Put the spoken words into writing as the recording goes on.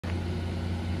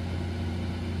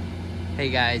Hey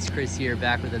guys, Chris here,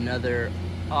 back with another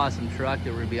awesome truck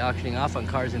that we're going to be auctioning off on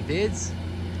Cars and Bids.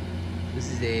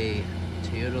 This is a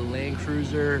Toyota Land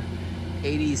Cruiser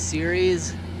 80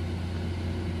 series,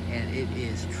 and it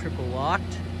is triple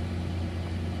locked.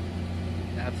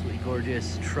 Absolutely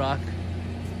gorgeous truck.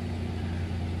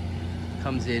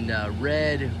 Comes in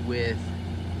red with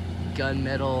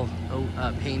gunmetal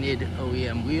painted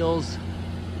OEM wheels.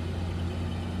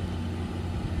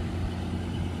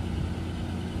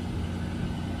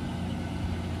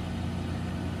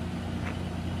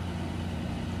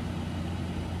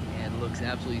 Looks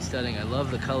absolutely stunning. I love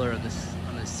the color on this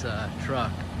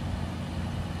truck.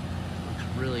 Looks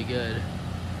really good.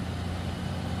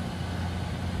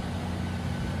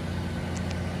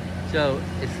 So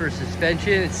it's for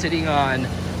suspension. It's sitting on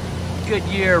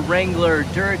Goodyear Wrangler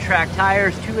Duratrac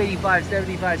tires,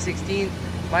 285/75/16.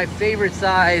 My favorite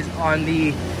size on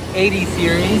the 80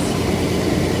 series.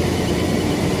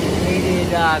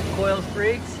 Painted coil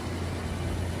sprigs.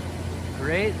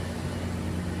 Great.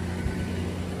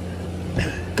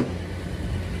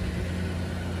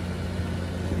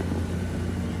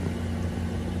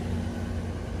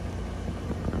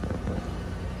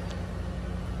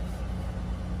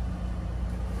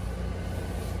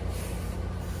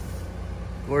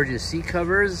 Gorgeous seat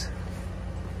covers.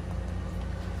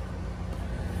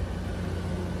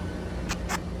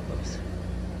 Oops.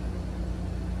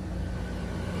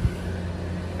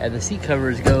 And the seat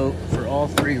covers go for all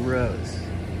 3 rows.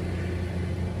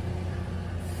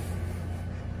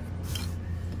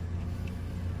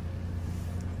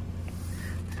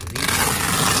 So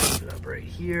these put up right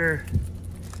here.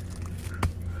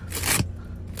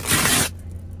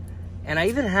 And I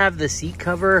even have the seat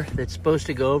cover that's supposed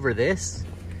to go over this,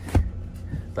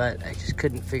 but I just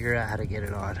couldn't figure out how to get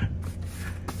it on.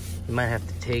 You might have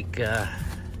to take that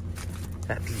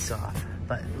piece off,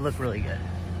 but it looked really good.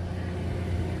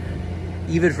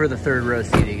 Even for the 3rd row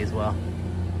seating as well.